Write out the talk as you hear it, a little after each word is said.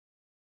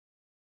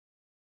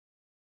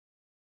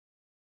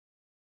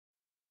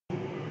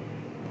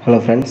Hello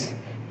friends,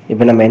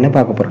 இப்போ நம்ம என்ன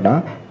பார்க்க போறோம்னா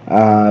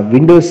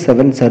Windows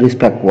 7 Service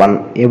Pack 1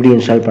 எப்படி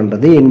இன்ஸ்டால்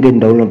பண்றது, எங்க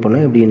டவுன்லோட்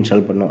பண்ணனும், எப்படி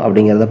இன்ஸ்டால் பண்ணனும்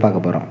அப்படிங்கறத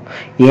பார்க்க போறோம்.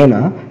 ஏனா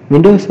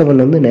Windows 7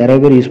 வந்து நிறைய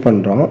பேர் யூஸ்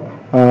பண்றோம்.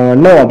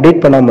 இன்னும்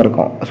அப்டேட் பண்ணாம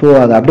இருக்கோம். சோ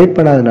அது அப்டேட்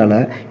பண்ணாதனால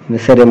இந்த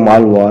சரி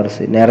மால்வார்ஸ்,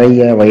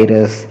 நிறைய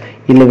வைரஸ்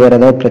இல்ல வேற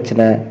ஏதாவது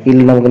பிரச்சனை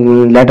இல்ல நமக்கு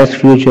லேட்டஸ்ட்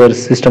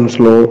ஃபியூச்சர்ஸ் சிஸ்டம்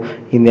ஸ்லோ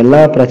இந்த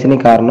எல்லா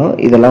பிரச்சனையும் காரணம்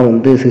இதெல்லாம்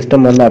வந்து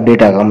சிஸ்டம் வந்து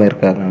அப்டேட் ஆகாம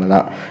இருக்கறதுனால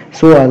தான்.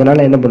 சோ அதனால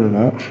என்ன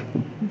பண்ணனும்னா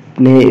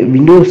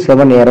Windows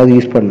 7 யாராவது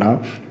யூஸ் பண்ணா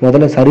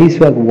முதல்ல Service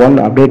Pack 1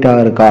 அப்டேட்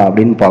ஆயிருக்கா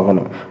அப்படினு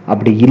பார்க்கணும்.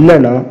 அப்படி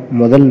இல்லனா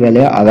முதல்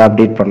வேலையா அதை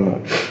அப்டேட் பண்ணனும்.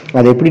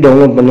 அதை எப்படி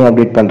டவுன்லோட் பண்ணி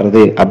அப்டேட்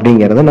பண்றது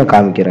அப்படிங்கறத நான்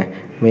காமிக்கிறேன்.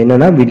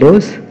 என்னன்னா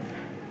Windows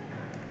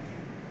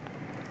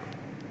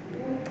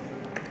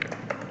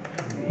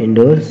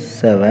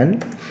 7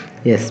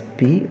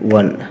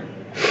 SP1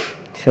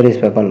 Service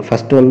Pack 1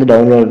 first வந்து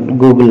டவுன்லோட்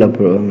கூகுள்ல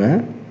போங்க.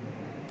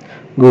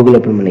 கூகுள்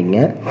ஓபன்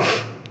பண்ணிக்கங்க.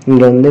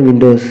 இங்க வந்து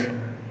Windows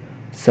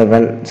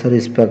 7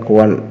 Service Pack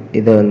 1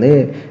 இது வந்து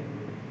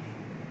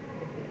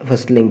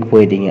ஃபர்ஸ்ட் லிங்க்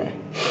போய்ட்டீங்க.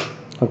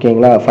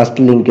 ஓகேங்களா? ஃபர்ஸ்ட்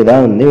லிங்க்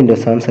தான் வந்து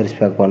Windows 7 Service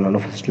Pack 1 ஓட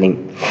ஃபர்ஸ்ட் லிங்க்.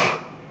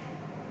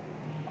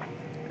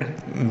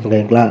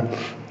 ஓகேங்களா?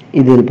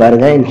 இது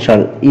பாருங்க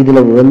இன்ஸ்டால்.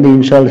 இதுல வந்து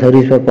இன்ஸ்டால்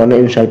Service Pack 1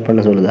 இன்ஸ்டால்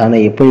பண்ண சொல்லுது. ஆனா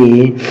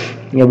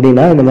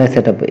எப்படினா இந்த மாதிரி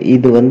செட்டப்.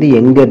 இது வந்து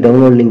எங்க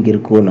டவுன்லோட் லிங்க்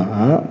இருக்குனா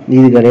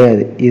இது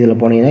கிடையாது. இதுல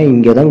போனீங்கன்னா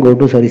இங்க தான் go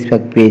to Service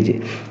Pack page.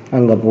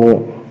 அங்க போ.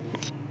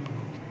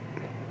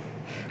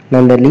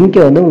 நான் இந்த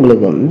லிங்கை வந்து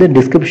உங்களுக்கு வந்து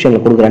டிஸ்கிரிப்ஷன்ல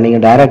கொடுக்குறேன். நீங்க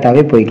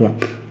டைரக்டாவே போய்க்கலாம்.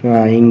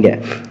 இங்க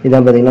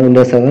இதான் பாத்தீங்கன்னா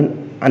Windows 7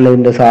 and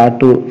Windows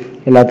R2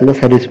 எல்லாத்துக்கும்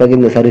Service Pack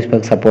இந்த Service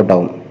Pack சப்போர்ட்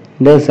ஆகும்.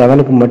 Windows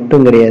 7க்கு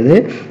மட்டும் கிடையாது.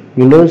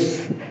 Windows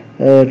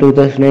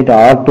 2008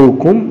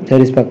 R2க்கும்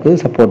Service Pack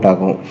சப்போர்ட்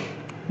ஆகும்.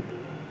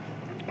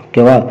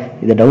 ஓகேவா?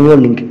 இந்த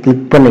டவுன்லோட் லிங்க்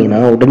கிளிக்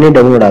பண்ணீங்கன்னா உடனே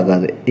டவுன்லோட்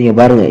ஆகாது. நீங்க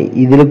பாருங்க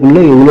இதுக்குள்ள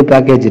எவ்வளவு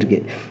பேக்கேஜ் இருக்கு.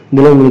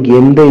 இதுல உங்களுக்கு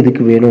எந்த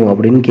இதுக்கு வேணும்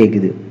அப்படின்னு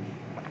கேக்குது.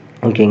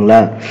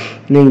 ஓகேங்களா?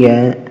 நீங்க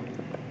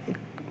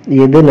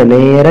இதுல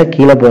நேரா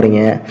கீழ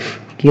போறீங்க.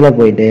 கீழ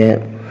போயிட்டு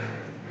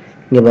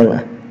இங்க பாருங்க.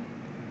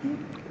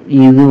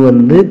 இது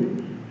வந்து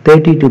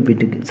 32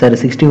 பிட்டுக்கு, சாரி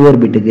 64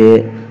 பிட்டுக்கு.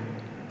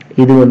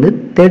 இது வந்து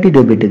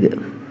 32 பிட்டுக்கு.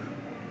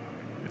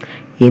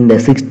 இந்த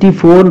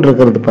 64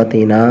 இருக்குறது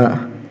பாத்தீங்கன்னா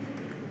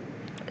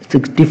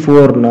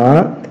 64னா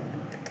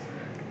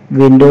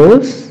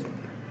Windows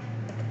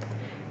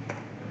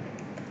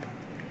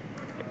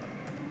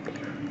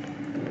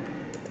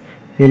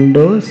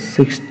Windows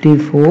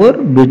 64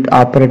 bit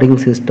operating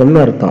system னு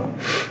அர்த்தம்.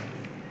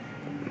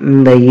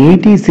 இந்த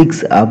 86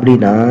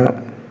 அப்படினா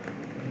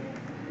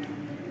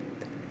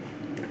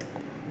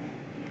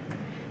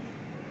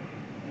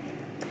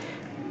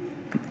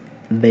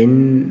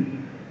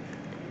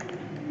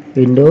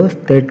Windows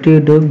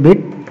 32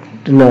 bit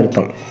னு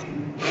அர்த்தம்.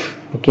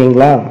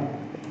 ஓகேங்களா?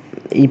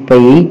 இப்போ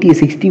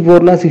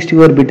 64னா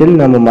 64 பிட் னு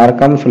நம்ம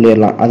மறக்காம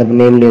சொல்லிரலாம். அத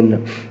நேம்ல இருந்து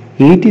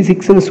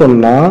 86 னு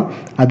சொன்னா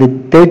அது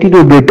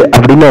 32 பிட்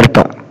அப்படினு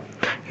அர்த்தம்.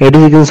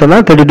 86 னு சொன்னா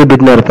 32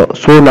 பிட் னு அர்த்தம்.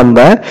 சோ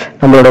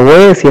நம்மளோட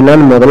OS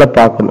என்னன்னு முதல்ல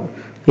பார்க்கணும்.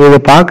 இத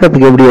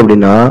பார்க்கிறதுக்கு எப்படி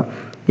அப்படினா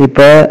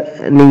இப்போ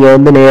நீங்க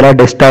வந்து நேரா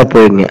டெஸ்க்டாப்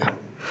போறீங்க.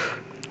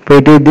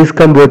 போயிட்டு this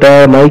computer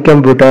my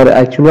computer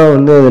ஆக்சுவலா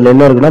வந்து அதுல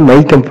என்ன இருக்குன்னா my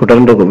computer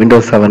ன்னு இருக்கும்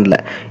Windows 7ல.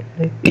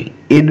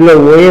 இதுல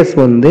OS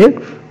வந்து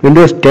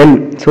Windows 10.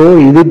 சோ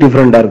இது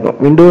டிஃபரண்டா இருக்கும்.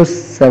 Windows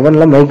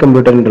 7ல my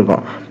computer ன்னு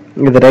இருக்கும்.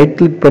 இத ரைட்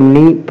கிளிக்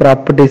பண்ணி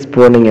ப்ராப்பர்ட்டீஸ்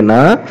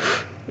போனீங்கன்னா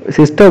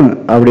சிஸ்டம்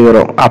அப்படி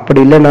வரும். அப்படி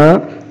இல்லனா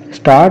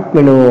ஸ்டார்ட்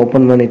மெனு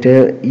ஓபன் பண்ணிட்டு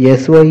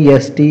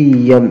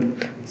SYSTEM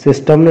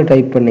சிஸ்டம்னு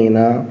டைப்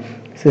பண்ணீங்கன்னா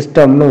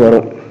சிஸ்டம்னு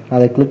வரும்.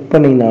 அதை கிளிக்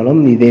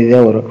பண்ணீங்கனாலும் இதே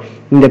தான் வரும்.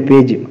 இந்த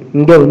பேஜ்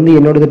இங்க வந்து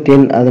என்னோடது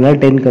 10 அதனால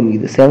 10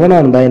 காமிக்குது. 7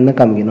 ஆ இருந்தா என்ன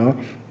காமிக்கணும்?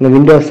 இந்த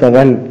Windows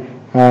 7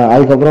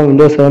 அதுக்கு அப்புறம்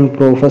Windows 7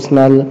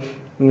 Professional,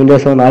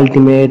 Windows 7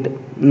 Ultimate,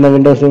 இந்த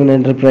Windows 7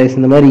 Enterprise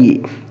இந்த மாதிரி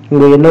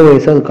உங்க என்ன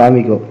OS அது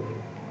காமிக்கும்.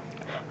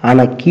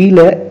 ஆனா கீழ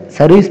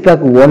Service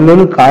Pack 1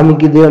 னு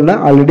காமிக்குதுன்னா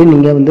ஆல்ரெடி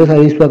நீங்க வந்து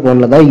Service Pack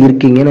 1ல தான்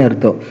இருக்கீங்கன்னு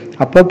அர்த்தம்.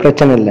 அப்ப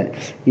பிரச்சனை இல்ல.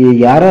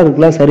 யாரா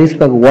இருக்கலாம் Service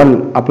Pack 1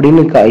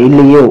 அப்படினு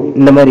இல்லையோ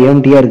இந்த மாதிரி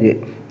எம்டியா இருக்கு.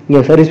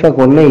 இங்க Service Pack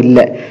 1 இல்ல.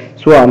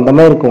 சோ அந்த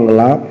மாதிரி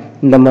இருக்கவங்கலாம்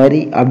இந்த மாதிரி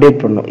அப்டேட்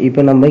பண்ணனும்.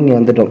 இப்போ நம்ம இங்க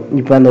வந்துட்டோம்.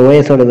 இப்போ அந்த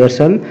OS ஓட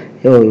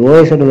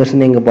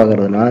வெர்ஷன் எங்க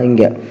பார்க்கிறதுனா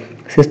இங்க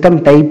சிஸ்டம்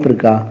டைப்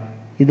இருக்கா?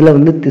 இதுல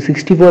வந்து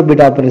 64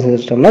 பிட் ஆப்பரேட்டிங்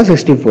சிஸ்டம்னா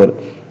 64,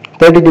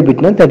 32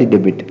 பிட்னா 32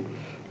 பிட்.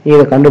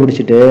 இத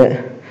கண்டுபிடிச்சிட்டு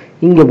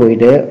இங்க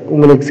போயிட்டு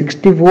உங்களுக்கு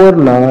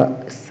 64னா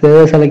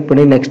செலக்ட்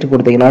பண்ணி நெக்ஸ்ட்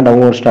கொடுத்தீங்கன்னா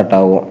டவுன்லோட் ஸ்டார்ட்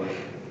ஆகும்.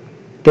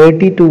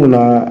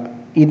 32னா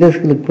இத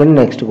செலக்ட் பண்ணி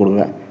நெக்ஸ்ட்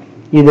கொடுங்க.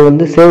 இது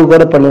வந்து சேவ்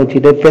கூட பண்ணி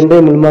வச்சிட்டு பென்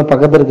டிரைவ் மூலமா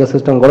பக்கத்துல இருக்க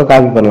சிஸ்டம் கூட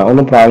காப்பி பண்ணலாம்.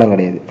 ஒன்றும் ப்ராப்ளம்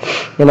கிடையாது.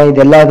 ஏன்னா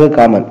இது எல்லாத்துக்கும்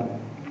காமன்.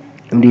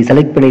 இப்படி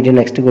செலக்ட் பண்ணிட்டு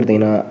நெக்ஸ்ட்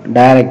கொடுத்தீங்கன்னா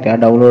டைரக்டா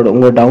டவுன்லோட்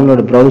உங்க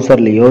டவுன்லோட்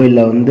ப்ரௌசர்லயோ இல்ல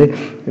வந்து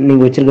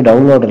நீங்க வச்சிருக்க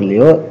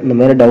டவுன்லோடர்லயோ இந்த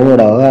மாதிரி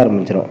டவுன்லோட் ஆக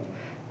ஆரம்பிச்சிடும்.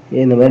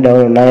 இந்த மாதிரி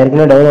நான்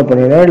ஏற்கனவே டவுன்லோட்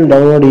பண்ணிருக்கேன்.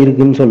 டவுன்லோட்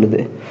இருக்குன்னு சொல்லுது.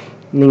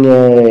 நீங்க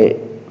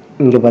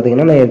இங்க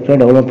பாத்தீங்கன்னா நான் ஏற்கனவே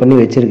டவுன்லோட் பண்ணி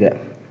வச்சிருக்கேன்.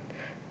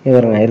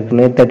 இவரங்க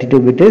ஏற்கனவே 32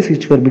 பிட்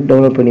 64 பிட்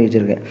டவுன்லோட் பண்ணி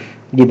வச்சிருக்கேன்.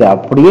 இது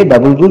அப்படியே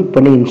டபுள் கிளிக்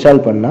பண்ணி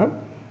இன்ஸ்டால் பண்ணா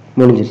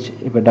முடிஞ்சிருச்சு.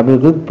 இப்போ டபுள்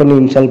கிளிக் பண்ணி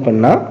இன்ஸ்டால்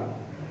பண்ணா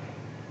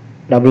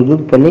டபுள்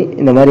கிளிக் பண்ணி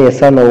இந்த மாதிரி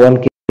எஸ் ஆர்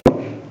நோவான்னு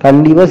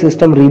கண்டிப்பாக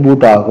சிஸ்டம்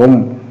ரீபூட் ஆகும்.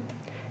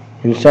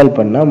 இன்ஸ்டால்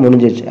பண்ணால்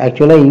முடிஞ்சிச்சு.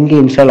 ஆக்சுவலாக இங்கே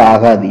இன்ஸ்டால்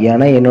ஆகாது,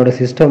 ஏன்னா என்னோடய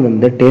சிஸ்டம்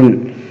வந்து 10.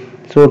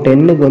 ஸோ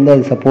 10க்கு வந்து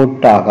அது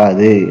சப்போர்ட்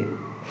ஆகாது.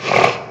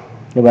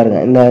 இது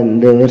பாருங்கள்,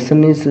 இந்த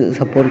version is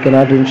support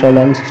cannot install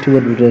on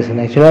 64 bit version.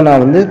 ஆக்சுவலாக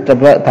நான் வந்து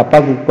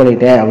தப்பாக கிளிக்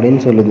பண்ணிட்டேன்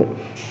அப்படின்னு சொல்லுது.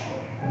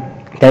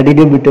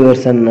 32 பிட்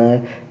வெர்ஷன்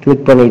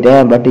கிளிக்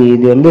பண்ணிட்டேன், பட்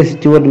இது வந்து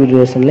 64 பிட்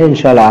வெர்ஷனில்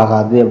இன்ஸ்டால்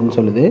ஆகாது அப்படின்னு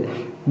சொல்லுது.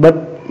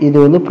 பட் இது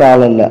வந்து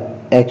ப்ராப்ளம் இல்லை.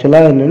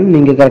 ஆக்சுவலாக என்னென்னு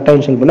நீங்கள் கரெக்டாக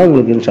இன்ஸ்டால் பண்ணால்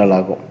உங்களுக்கு இன்ஸ்டால்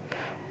ஆகும்.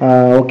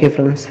 Okay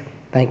friends,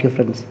 thank you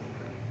friends.